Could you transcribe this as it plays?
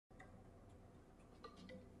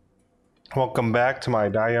Welcome back to my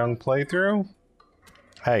Die Young playthrough.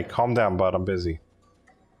 Hey, calm down, bud. I'm busy.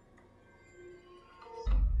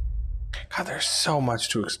 God, there's so much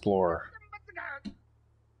to explore.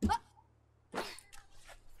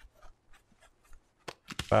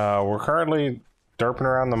 We're currently derping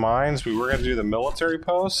around the mines. We were going to do the military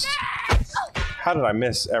post. How did I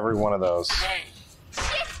miss every one of those? Shit!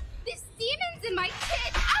 This demon's in my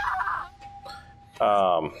kit!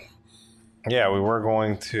 Yeah, we were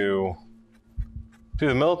going to do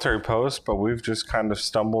the military post, but we've just kind of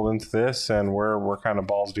stumbled into this, and we're kind of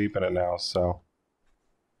balls deep in it now, so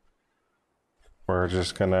we're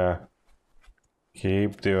just gonna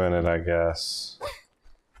keep doing it, I guess.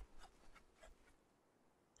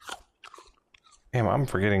 Damn, I'm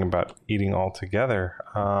forgetting about eating altogether.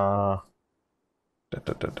 Wow,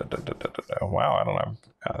 I don't know.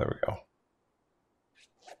 Ah, there we go.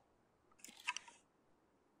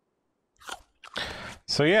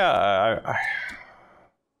 So yeah, I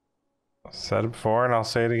said it before and I'll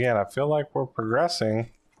say it again. I feel like we're progressing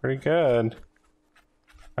pretty good.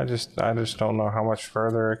 I just don't know how much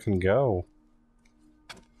further it can go.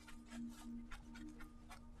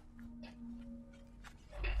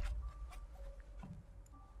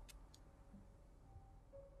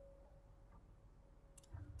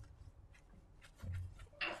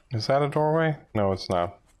 Is that a doorway? No, it's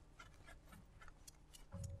not.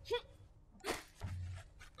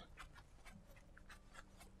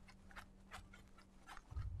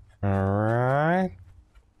 All right.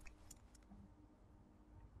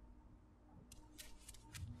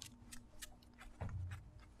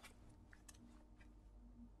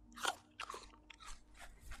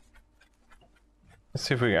 Let's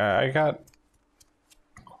see if we. I got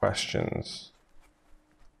questions.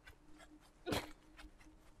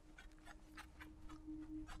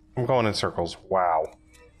 I'm going in circles. Wow.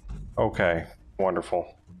 Okay.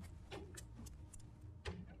 Wonderful.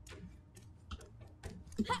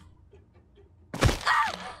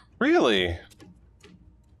 Really?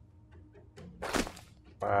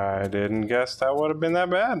 I didn't guess that would have been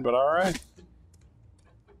that bad, but alright.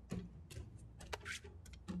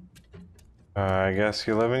 I guess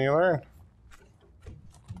you live and you learn.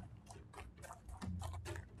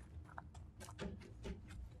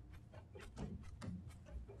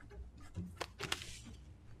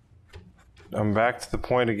 I'm back to the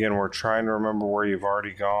point again. We're trying to remember where you've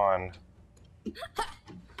already gone.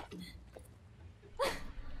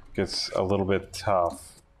 Gets a little bit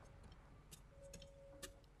tough.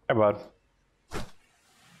 Hi, bud.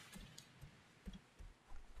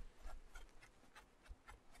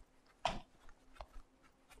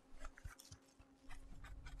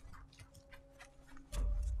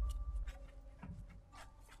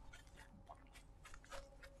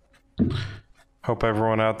 Hope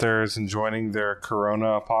everyone out there is enjoying their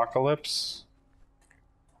Corona apocalypse.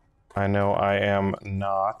 I know I am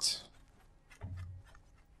not.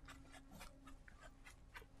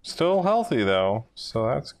 Still healthy though, so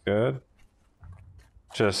that's good.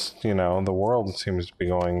 Just, you know, the world seems to be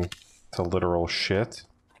going to literal shit.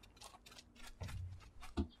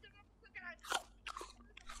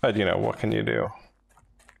 But, you know, what can you do?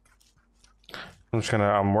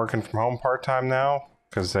 I'm working from home part-time now,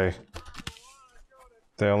 because they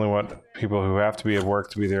only want people who have to be at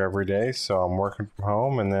work to be there every day, so I'm working from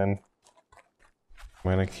home, and then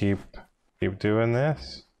I'm gonna keep doing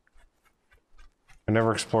this. I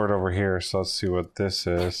never explored over here, so let's see what this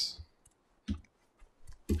is.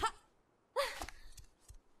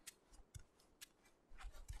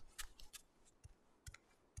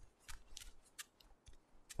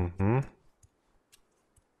 Mm-hmm.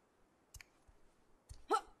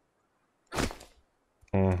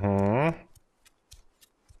 Mm-hmm.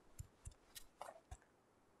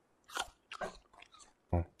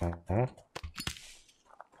 Mm-hmm.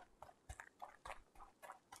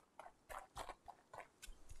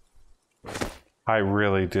 I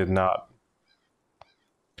really did not.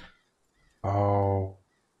 Oh.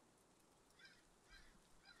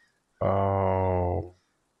 Oh.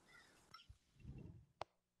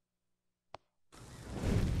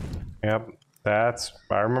 Yep, that's...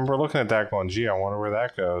 I remember looking at that going, gee, I wonder where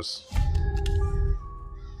that goes.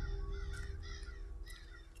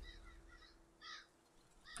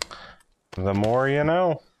 The more you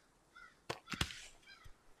know.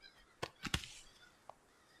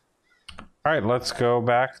 Alright, let's go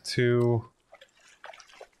back to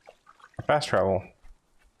fast travel.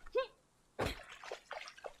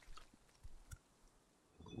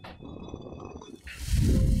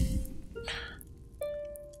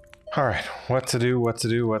 Alright, what to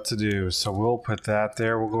do. So we'll put that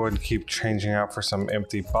there. We'll go ahead and keep changing out for some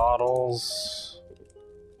empty bottles.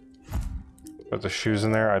 Put the shoes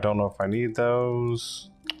in there. I don't know if I need those.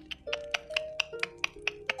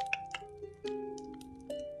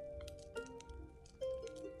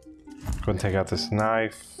 Go and take out this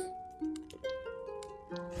knife.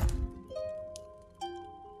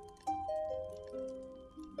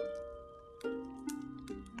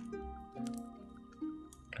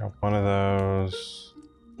 Got one of those.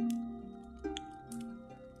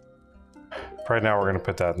 Right now we're gonna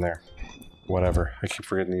put that in there. Whatever. I keep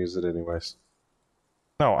forgetting to use it anyways.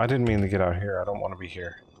 No, I didn't mean to get out here. I don't want to be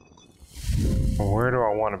here. Well, where do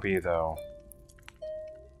I want to be though?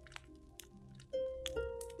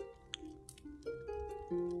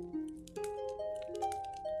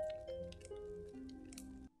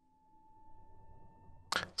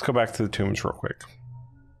 Let's go back to the tombs real quick.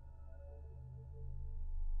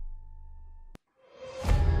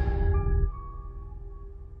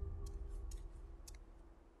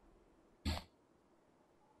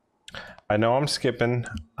 I know I'm skipping.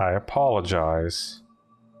 I apologize.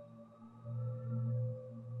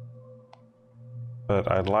 But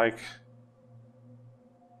I'd like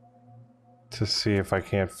to see if I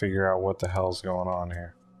can't figure out what the hell's going on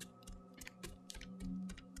here.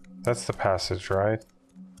 That's the passage, right?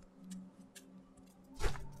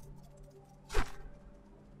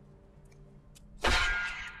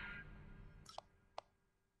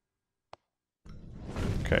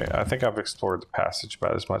 Okay, I think I've explored the passage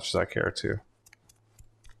about as much as I care to.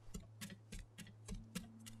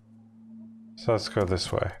 So let's go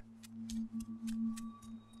this way.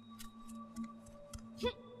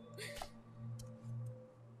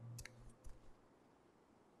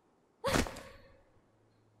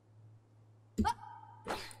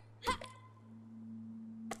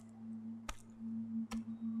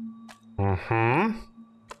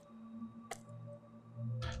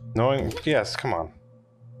 Knowing, yes, come on.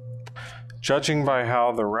 Judging by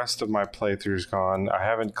how the rest of my playthrough's gone, I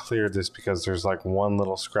haven't cleared this because there's like one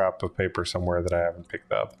little scrap of paper somewhere that I haven't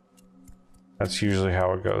picked up. That's usually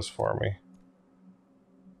how it goes for me.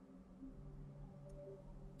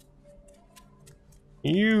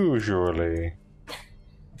 Usually.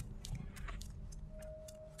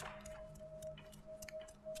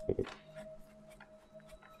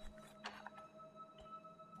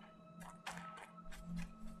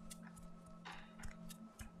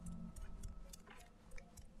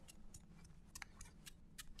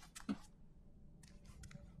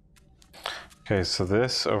 Okay, so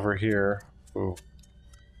this over here. Ooh.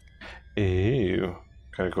 Ew.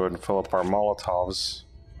 Gotta go ahead and fill up our Molotovs.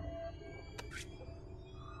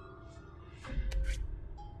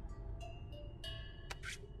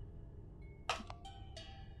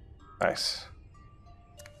 Nice.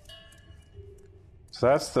 So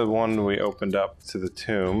that's the one we opened up to the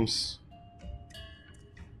tombs.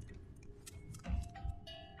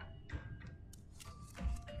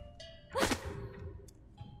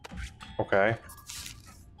 Okay.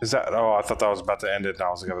 Is that... Oh, I thought that was about to end it and I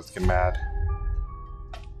was about to get mad.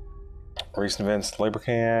 Recent events, labor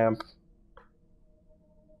camp.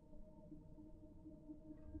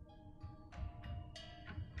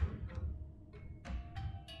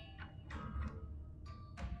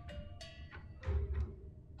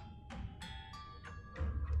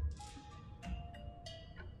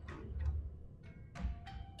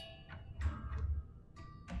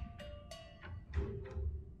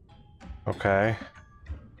 Okay.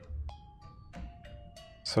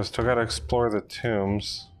 So I still gotta explore the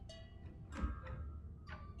tombs.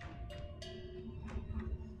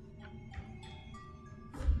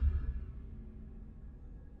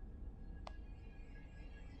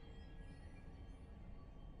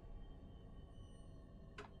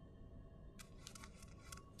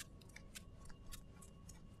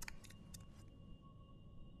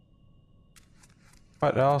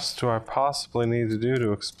 What else do I possibly need to do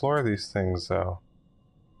to explore these things, though?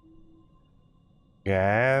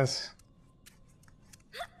 Guys?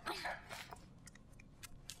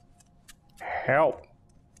 Help!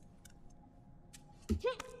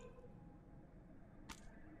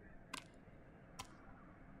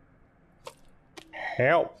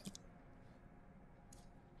 Help!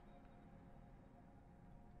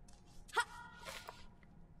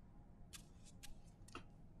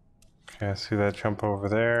 Okay, I see that jump over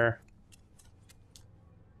there.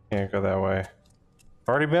 Can't go that way. I've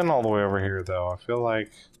already been all the way over here, though. I feel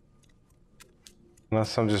like...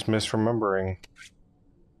 Unless I'm just misremembering.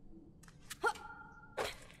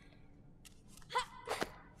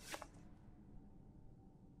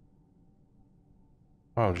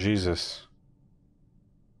 Oh, Jesus.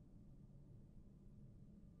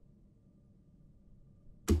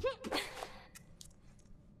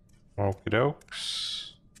 Okie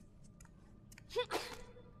dokes.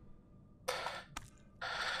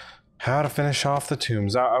 How to finish off the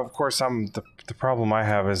tombs. Of course, the problem I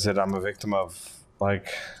have is that I'm a victim of, like,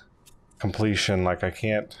 completion. Like, I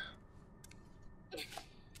can't...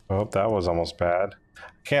 Oh, that was almost bad.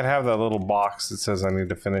 I can't have that little box that says I need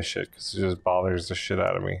to finish it, because it just bothers the shit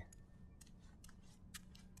out of me.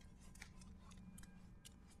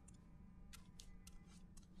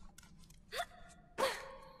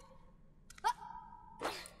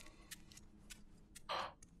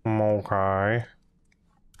 Okay.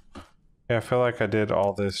 Yeah, I feel like I did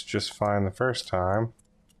all this just fine the first time.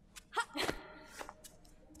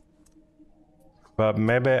 But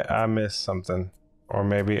maybe I missed something. Or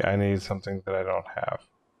maybe I need something that I don't have.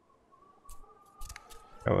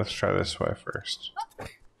 Okay, let's try this way first.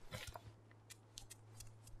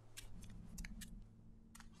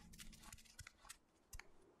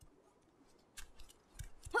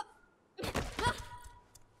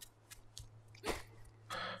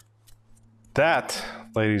 That,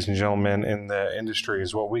 ladies and gentlemen, in the industry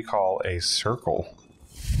is what we call a circle.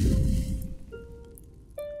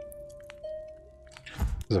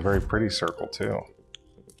 It's a very pretty circle, too.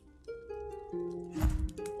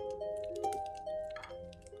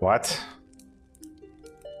 What?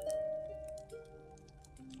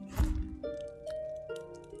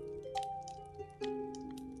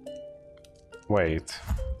 Wait.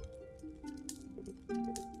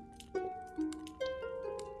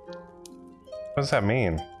 What does that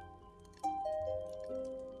mean?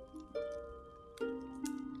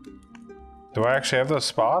 Do I actually have those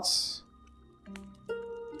spots?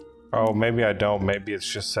 Oh, maybe I don't. Maybe it's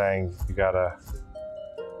just saying you gotta...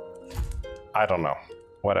 I don't know.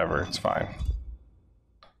 Whatever, it's fine.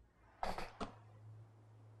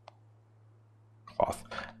 Cloth.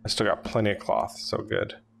 I still got plenty of cloth, so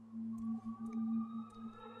good.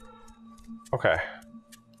 Okay.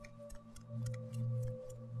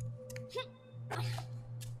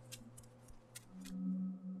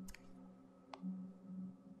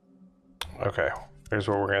 Okay, here's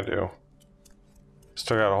what we're gonna do.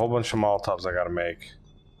 Still got a whole bunch of Molotovs I gotta make.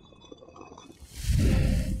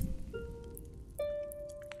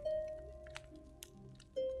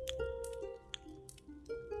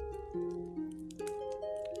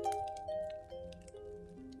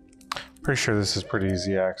 Pretty sure this is pretty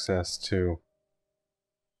easy access to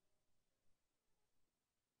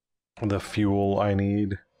the fuel I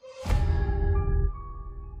need.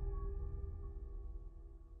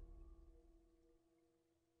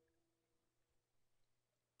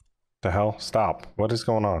 The hell? Stop. What is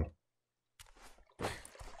going on?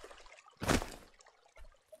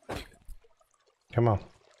 Come on.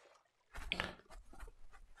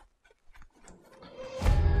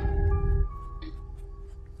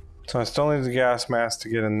 So I still need the gas mask to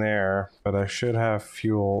get in there, but I should have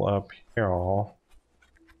fuel up here.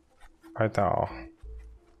 Right now.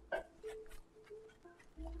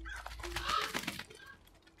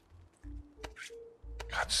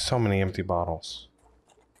 God, so many empty bottles.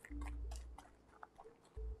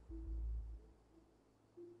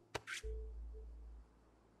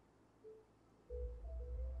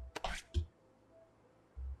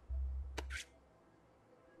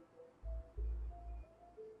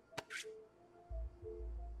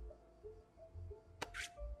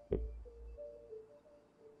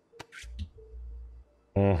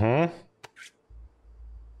 Mm-hmm.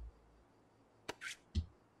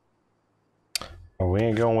 Oh, we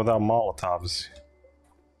ain't going without Molotovs.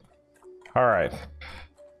 Alright.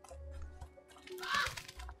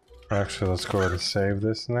 Actually, let's go ahead and save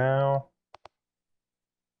this now.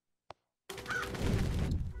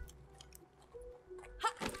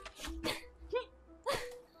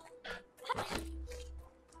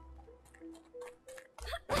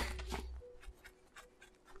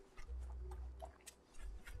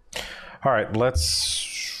 Alright,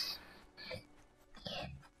 let's...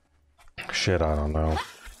 Shit, I don't know.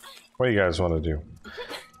 What do you guys want to do?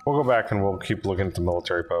 We'll go back and we'll keep looking at the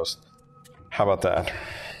military post. How about that?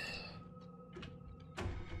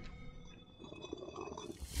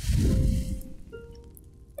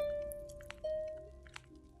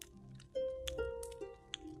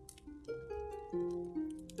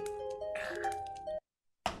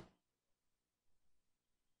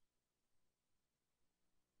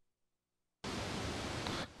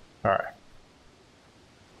 Alright.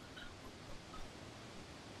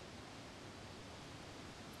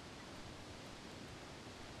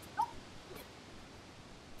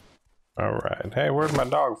 Alright. Hey, where'd my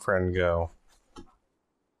dog friend go?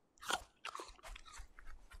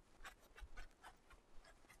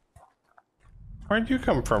 Where'd you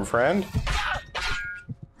come from, friend?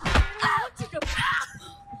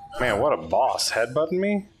 Man, what a boss. Headbutting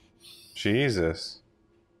me? Jesus.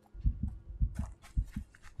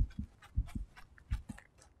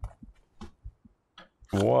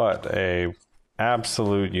 What a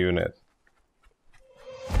absolute unit.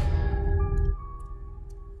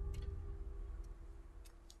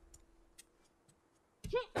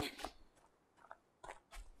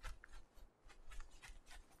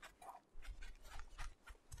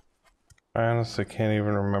 I honestly can't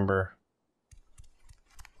even remember.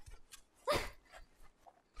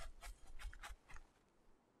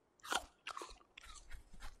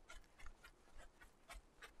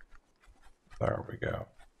 There we go.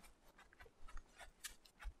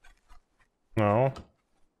 No.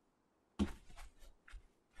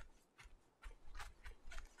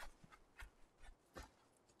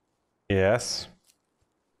 Yes.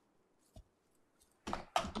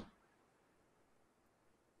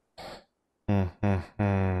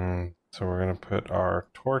 So we're gonna put our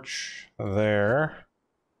torch there.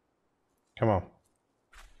 Come on.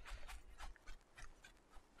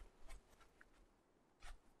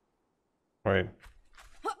 Wait.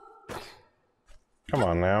 Come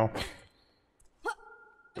on now.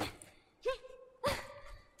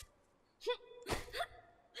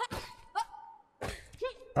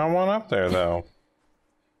 I want up there though.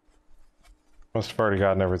 Must have already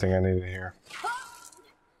gotten everything I needed here.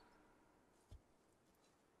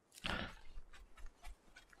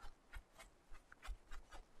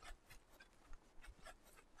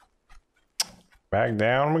 Back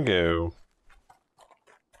down we go.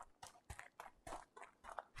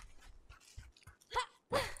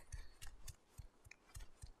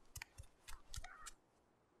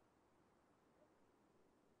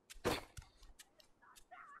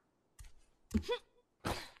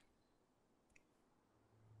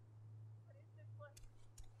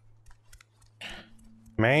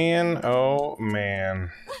 Man, oh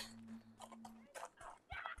man.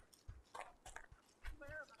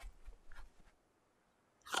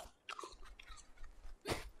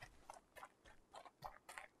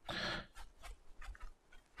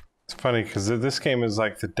 It's funny because this game is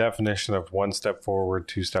like the definition of one step forward,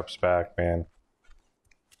 two steps back, man.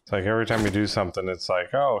 It's like every time you do something, it's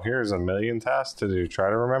like, oh, here's a million tasks to do.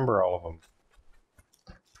 Try to remember all of them.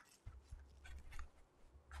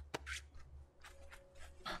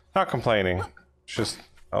 Not complaining, it's just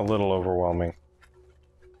a little overwhelming.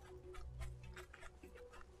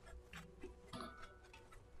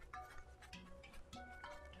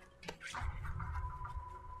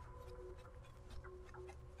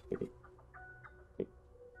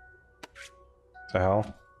 The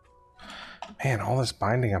hell? Man, all this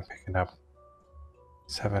binding I'm picking up.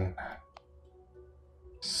 7.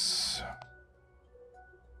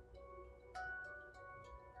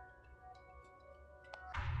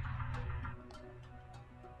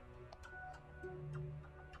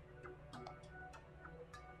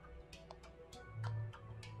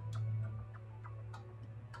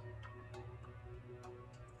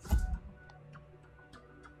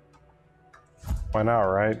 Why not,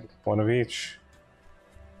 right? One of each.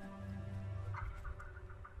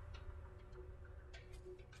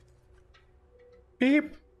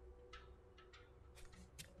 Beep.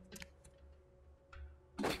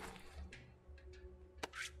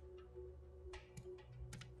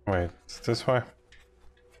 Wait, it's this way?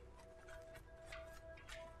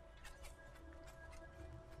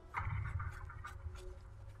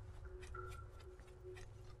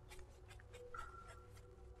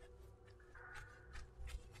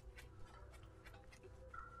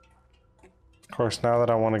 Of course, now that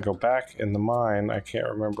I want to go back in the mine, I can't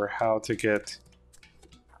remember how to get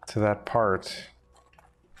to that part.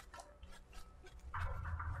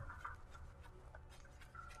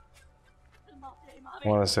 I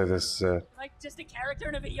want to say this is like just a character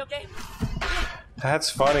in a video game. That's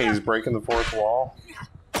funny, he's breaking the fourth wall.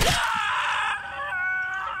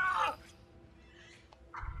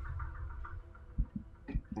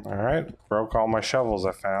 Alright, broke all my shovels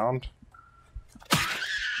I found.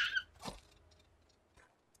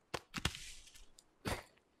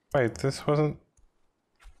 Wait, this wasn't...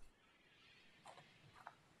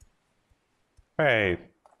 Wait.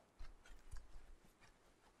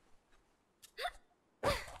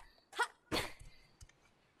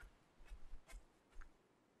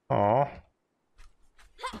 Aw.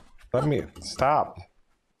 Let me... Stop.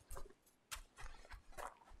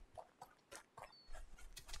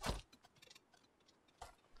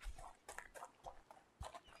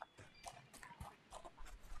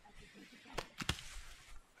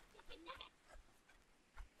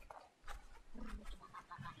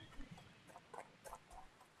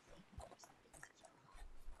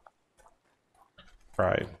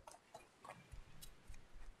 Right.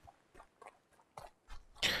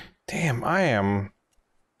 Damn, I am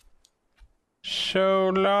so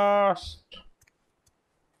lost.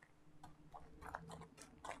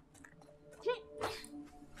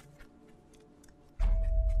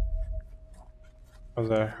 Was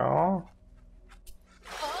that? Oh.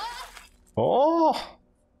 Oh.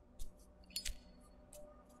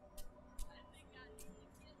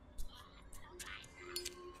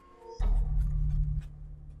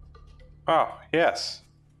 Oh, yes.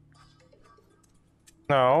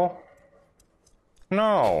 No.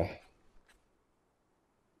 No.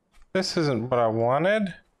 This isn't what I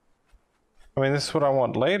wanted. I mean, this is what I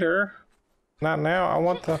want later. Not now. I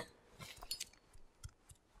want the...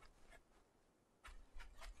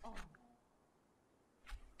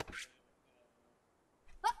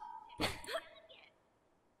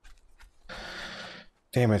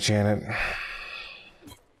 Damn it, Janet.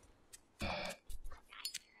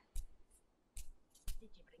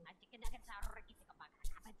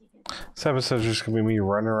 This episode's just gonna be me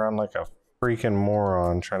running around like a freaking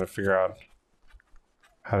moron trying to figure out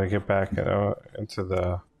how to get back into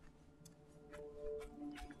the...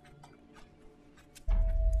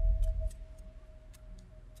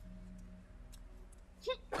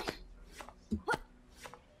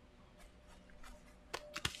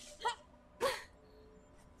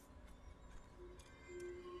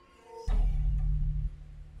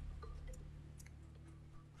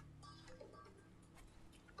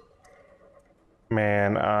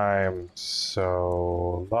 Man, I'm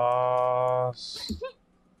so lost.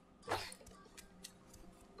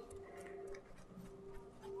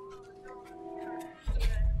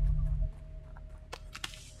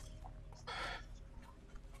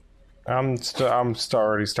 I'm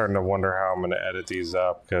already starting to wonder how I'm going to edit these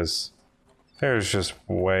up because there's just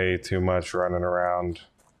way too much running around,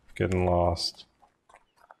 getting lost.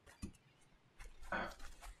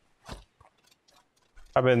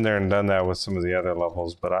 I've been there and done that with some of the other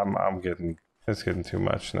levels, but it's getting too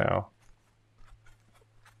much now.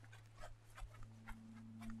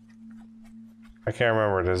 I can't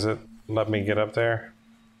remember. Does it let me get up there?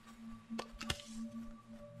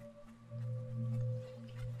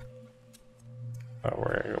 Oh,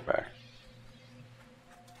 we're gonna go back.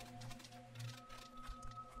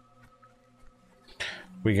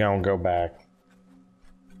 We gonna go back.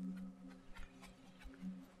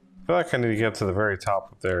 I feel like I need to get to the very top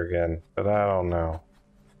up there again, but I don't know.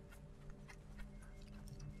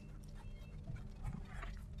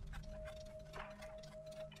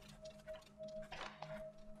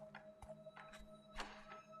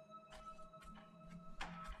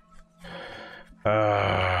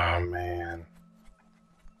 Oh, man.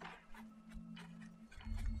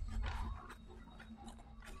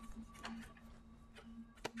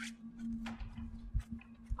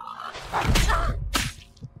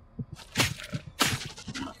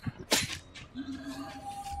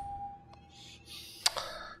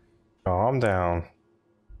 Calm down.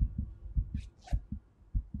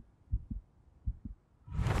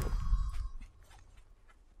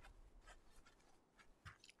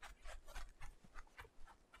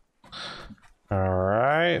 All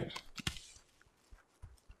right.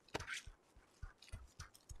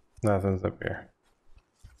 Nothing's up here.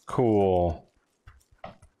 Cool.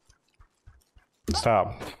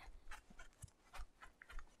 Stop.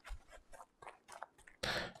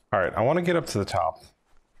 All right, I want to get up to the top.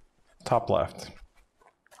 Top left.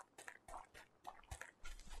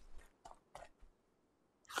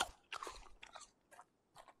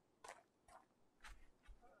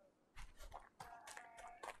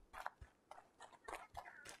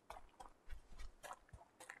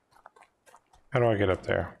 How do I get up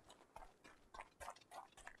there?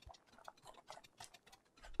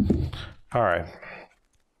 All right.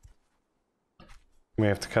 We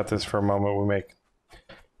have to cut this for a moment.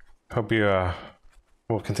 Hope you,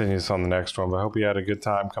 we'll continue this on the next one, but I hope you had a good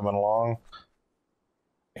time coming along.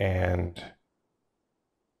 And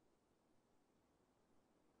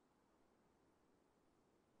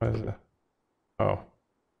what is it? Oh.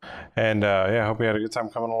 And yeah, I hope you had a good time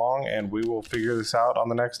coming along, and we will figure this out on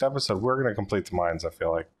the next episode. We're going to complete the mines, I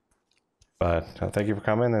feel like. But thank you for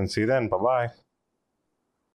coming, and see you then. Bye-bye.